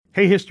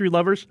Hey, history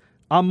lovers.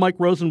 I'm Mike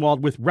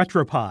Rosenwald with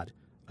Retropod,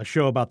 a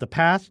show about the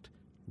past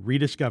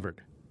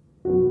rediscovered.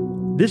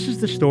 This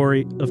is the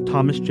story of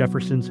Thomas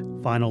Jefferson's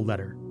final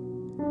letter.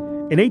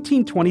 In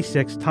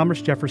 1826,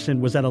 Thomas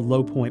Jefferson was at a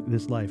low point in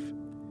his life.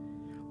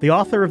 The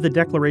author of the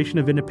Declaration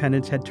of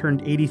Independence had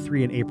turned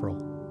 83 in April.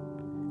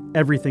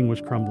 Everything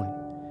was crumbling.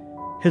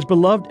 His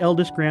beloved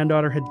eldest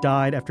granddaughter had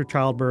died after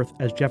childbirth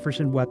as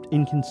Jefferson wept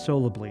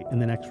inconsolably in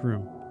the next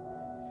room.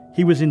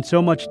 He was in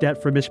so much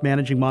debt for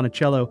mismanaging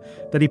Monticello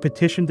that he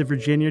petitioned the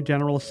Virginia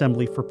General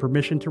Assembly for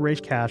permission to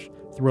raise cash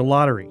through a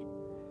lottery.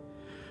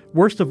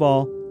 Worst of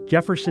all,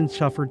 Jefferson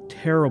suffered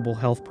terrible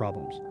health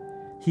problems.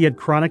 He had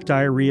chronic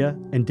diarrhea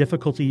and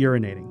difficulty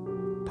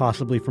urinating,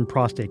 possibly from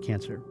prostate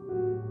cancer.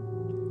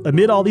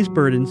 Amid all these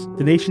burdens,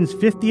 the nation's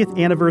 50th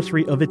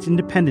anniversary of its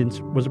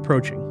independence was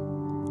approaching,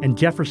 and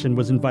Jefferson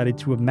was invited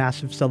to a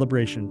massive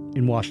celebration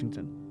in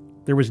Washington.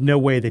 There was no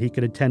way that he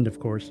could attend, of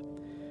course.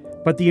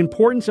 But the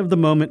importance of the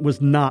moment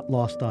was not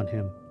lost on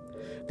him.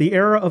 The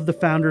era of the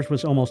founders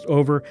was almost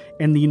over,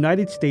 and the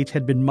United States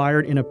had been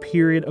mired in a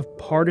period of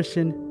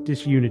partisan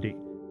disunity.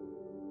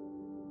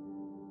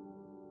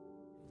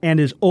 And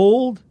as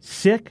old,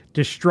 sick,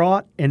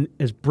 distraught, and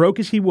as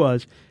broke as he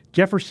was,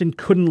 Jefferson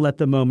couldn't let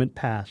the moment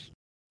pass.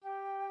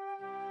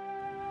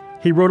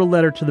 He wrote a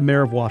letter to the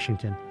mayor of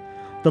Washington.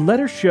 The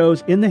letter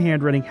shows in the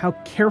handwriting how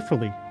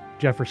carefully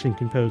Jefferson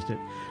composed it,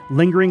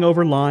 lingering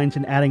over lines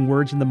and adding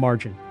words in the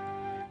margin.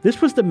 This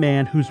was the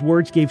man whose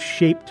words gave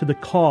shape to the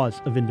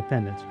cause of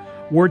independence,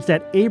 words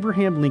that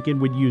Abraham Lincoln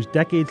would use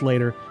decades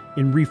later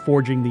in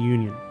reforging the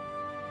Union.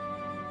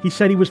 He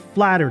said he was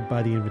flattered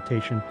by the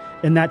invitation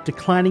and that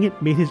declining it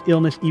made his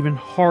illness even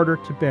harder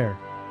to bear.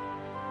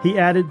 He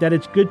added that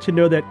it's good to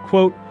know that,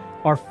 quote,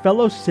 our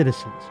fellow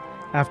citizens,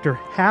 after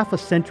half a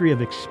century of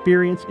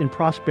experience and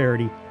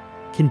prosperity,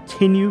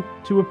 continue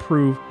to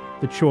approve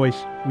the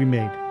choice we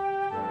made.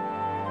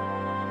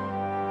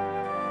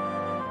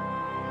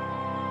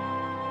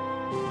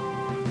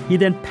 He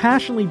then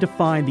passionately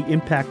defined the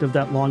impact of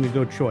that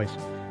long-ago choice.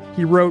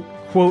 He wrote,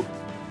 quote,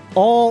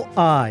 all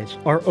eyes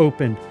are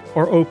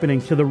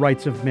opening to the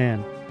rights of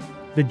man.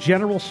 The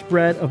general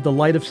spread of the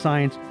light of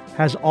science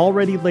has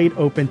already laid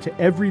open to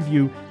every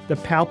view the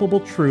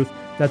palpable truth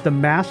that the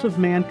mass of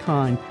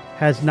mankind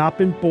has not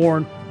been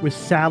born with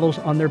saddles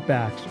on their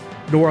backs,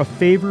 nor a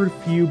favored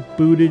few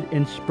booted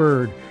and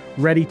spurred,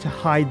 ready to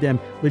hide them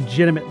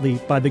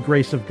legitimately by the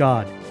grace of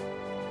God.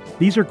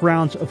 These are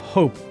grounds of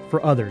hope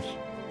for others.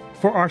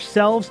 For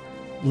ourselves,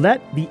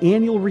 let the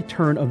annual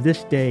return of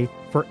this day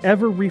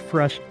forever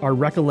refresh our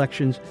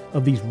recollections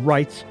of these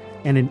rights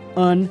and an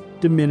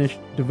undiminished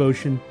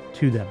devotion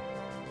to them.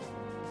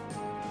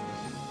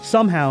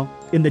 Somehow,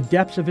 in the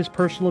depths of his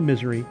personal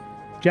misery,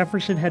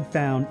 Jefferson had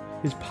found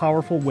his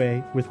powerful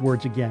way with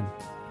words again.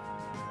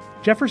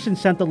 Jefferson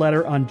sent the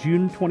letter on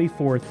June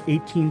 24,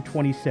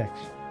 1826.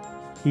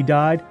 He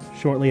died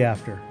shortly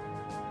after,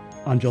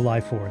 on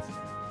July 4th.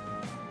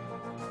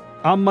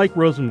 I'm Mike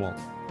Rosenwald.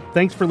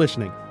 Thanks for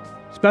listening.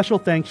 Special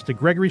thanks to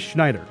Gregory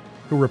Schneider,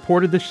 who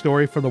reported this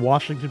story for the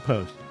Washington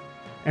Post.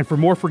 And for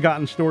more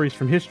forgotten stories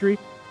from history,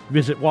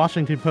 visit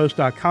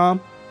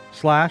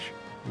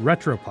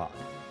WashingtonPost.com/Retropod.